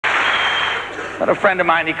But a friend of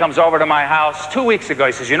mine, he comes over to my house 2 weeks ago.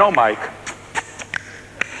 He says, you know, Mike,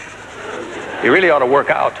 you really ought to work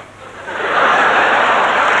out.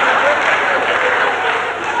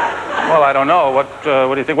 Well, I don't know. What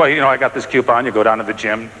do you think? Well, you know, I got this coupon. You go down to the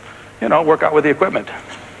gym, you know, work out with the equipment.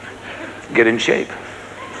 Get in shape.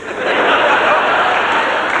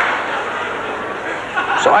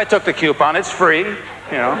 So I took the coupon. It's free,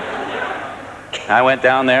 you know. I went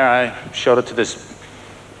down there. I showed it to this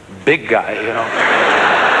big guy, you know.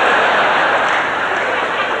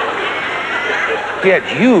 He had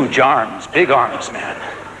huge arms, big arms, man.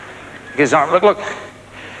 His arm, look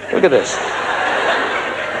at this.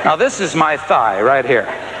 Now this is my thigh right here.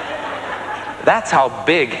 That's how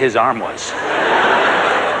big his arm was.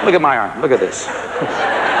 Look at my arm, look at this.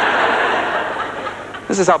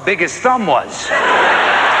 This is how big his thumb was.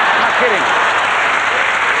 I'm not kidding.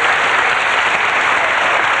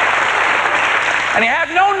 And he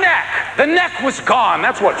had no neck. The neck was gone.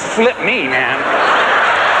 That's what flipped me, man.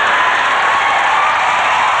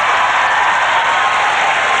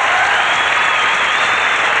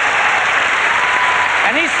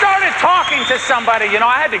 And he started talking to somebody. You know,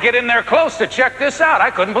 I had to get in there close to check this out.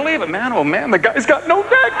 I couldn't believe it, man. Oh, man, the guy's got no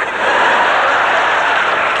neck.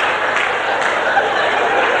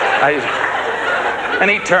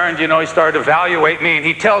 And he turned, you know, he started to evaluate me, and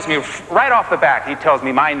he tells me, right off the bat, he tells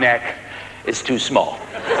me my neck is too small.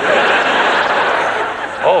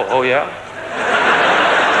 Oh, yeah?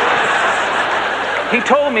 He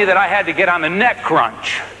told me that I had to get on the neck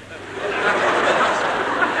crunch.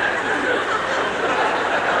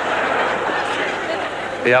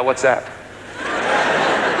 Yeah, what's that?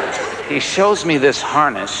 He shows me this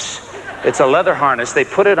harness. It's a leather harness. They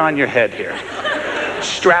put it on your head here.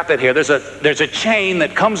 Strap it here. There's a chain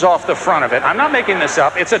that comes off the front of it. I'm not making this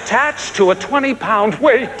up. It's attached to a 20-pound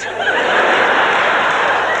weight.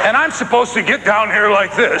 And I'm supposed to get down here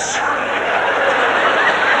like this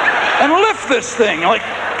and lift this thing like